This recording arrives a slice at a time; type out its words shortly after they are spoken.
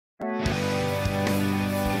Alright,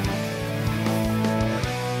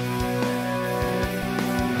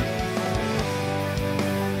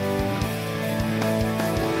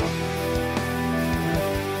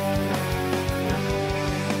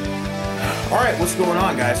 what's going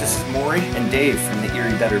on, guys? This is Maury and Dave from the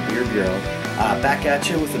Erie Better Beer Bureau. Back at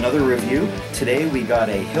you with another review. Today we got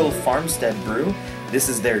a Hill Farmstead brew. This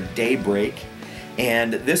is their Daybreak.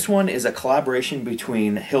 And this one is a collaboration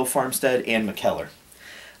between Hill Farmstead and Mikkeller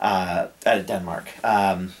out of Denmark.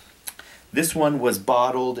 This one was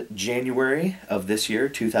bottled January of this year,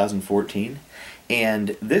 2014.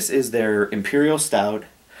 And this is their Imperial Stout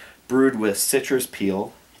brewed with citrus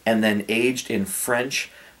peel and then aged in French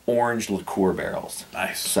orange liqueur barrels.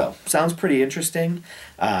 Nice. So, sounds pretty interesting.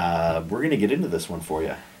 We're going to get into this one for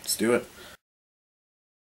you. Let's do it.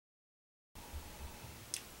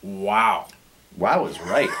 Wow. Wow is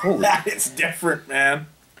right. Holy. That is different, man.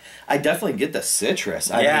 I definitely get the citrus.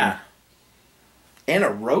 Yeah. I mean, and a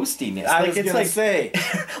roastiness. I like, was it's gonna like, say.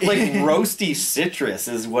 like roasty citrus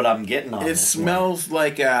is what I'm getting on It this smells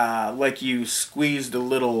like you squeezed a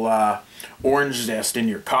little orange zest in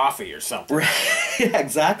your coffee or something. one. Yeah,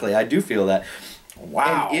 exactly. I do feel that.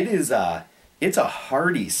 Wow. And it is it's a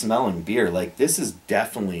hearty smelling beer. Like, this is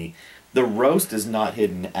definitely, the roast is not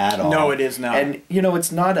hidden at all. No, it is not. And, you know,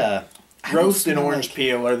 it's not a... Roast and orange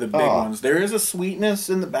peel are the big ones. There is a sweetness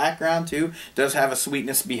in the background, too. Does have a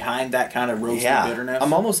sweetness behind that kind of roasty bitterness.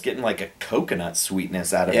 I'm almost getting like a coconut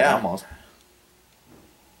sweetness out of it, almost.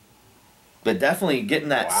 But definitely getting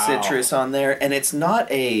that citrus on there. And it's not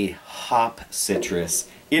a hop citrus.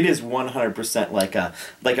 It is 100%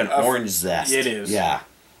 like an orange zest. It is. Yeah.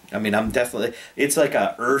 I mean, I'm definitely... It's like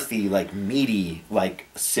a earthy, like meaty, like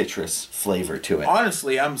citrus flavor to it.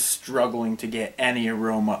 Honestly, I'm struggling to get any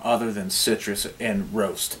aroma other than citrus and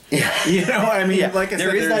roast. Yeah. You know, I mean, like I said,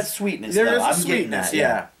 there is that sweetness, There though. is a I'm sweetness, getting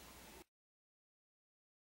that,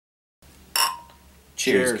 yeah.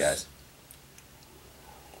 Cheers, guys.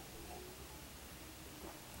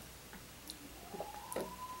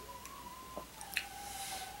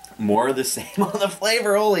 More of the same on the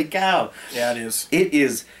flavor. Holy cow. Yeah, it is. It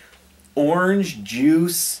is orange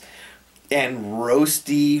juice and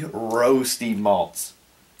roasty malts.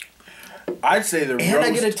 I'd say the And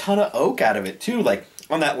I get a ton of oak out of it, too. Like,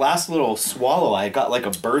 on that last little swallow, I got like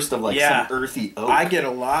a burst of like some earthy oak. I get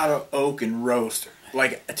a lot of oak and roast.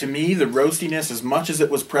 Like, to me, the roastiness, as much as it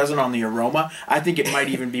was present on the aroma, I think it might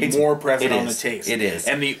even be more present on the taste. It is.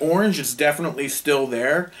 And the orange is definitely still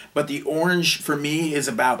there, but the orange, for me, is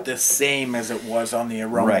about the same as it was on the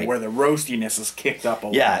aroma, where the roastiness is kicked up a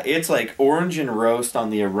little. Yeah, it's like orange and roast on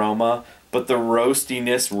the aroma, but the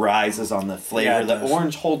roastiness rises on the flavor. Yeah, the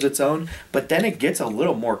orange holds its own, but then it gets a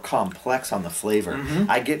little more complex on the flavor.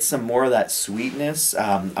 I get some more of that sweetness.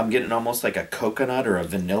 I'm getting almost like a coconut or a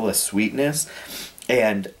vanilla sweetness.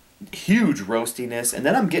 And huge roastiness, and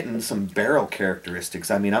then I'm getting some barrel characteristics.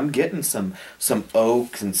 I mean, I'm getting some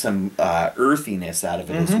oak and some earthiness out of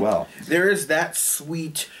it as well. There is that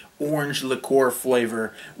sweet orange liqueur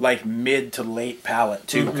flavor, like mid to late palate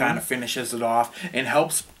too, kind of finishes it off and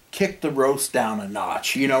helps kick the roast down a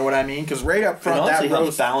notch. You know what I mean? Because right up front, that helps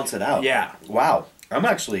roast balance it out. Yeah. Wow. I'm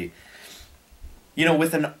actually, you know,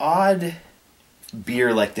 with an odd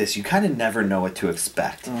beer like this, you kind of never know what to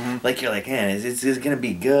expect. Like, you're like, man, is it going to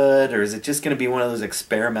be good, or is it just going to be one of those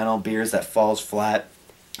experimental beers that falls flat?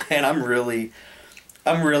 And I'm really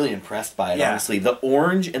impressed by it, honestly. The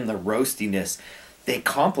orange and the roastiness, they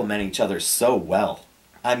complement each other so well.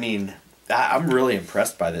 I mean, I'm really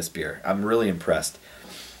impressed by this beer. I'm really impressed.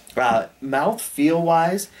 Mouth feel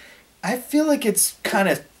wise, I feel like it's kind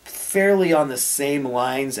of fairly on the same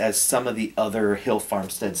lines as some of the other Hill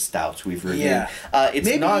Farmstead stouts we've reviewed. Yeah. It's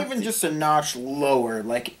maybe not even just a notch lower.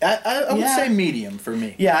 Like, I would say medium for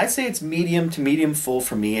me. Yeah, I'd say it's medium to medium full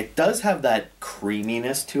for me. It does have that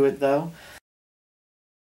creaminess to it, though.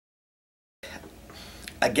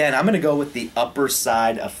 Again, I'm going to go with the upper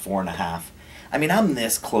side of 4.5. I mean, I'm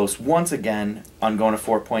this close once again on going to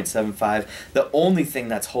 4.75. The only thing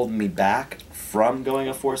that's holding me back from going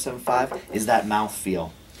a 4.75 is that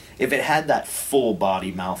mouthfeel. If it had that full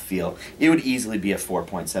body mouthfeel, it would easily be a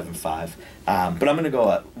 4.75. But I'm going to go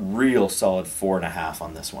a real solid 4.5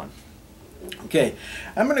 on this one. Okay,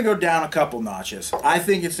 I'm going to go down a couple notches. I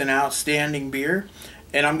think it's an outstanding beer,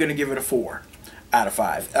 and I'm going to give it a 4 out of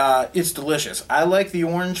 5. It's delicious. I like the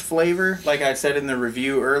orange flavor, like I said in the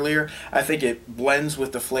review earlier. I think it blends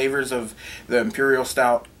with the flavors of the Imperial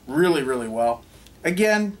Stout really, really well.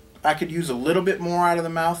 Again, I could use a little bit more out of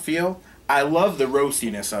the mouthfeel. I love the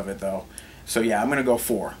roastiness of it, though. So yeah, I'm going to go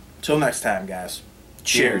 4. Till next time, guys.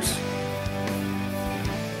 Cheers.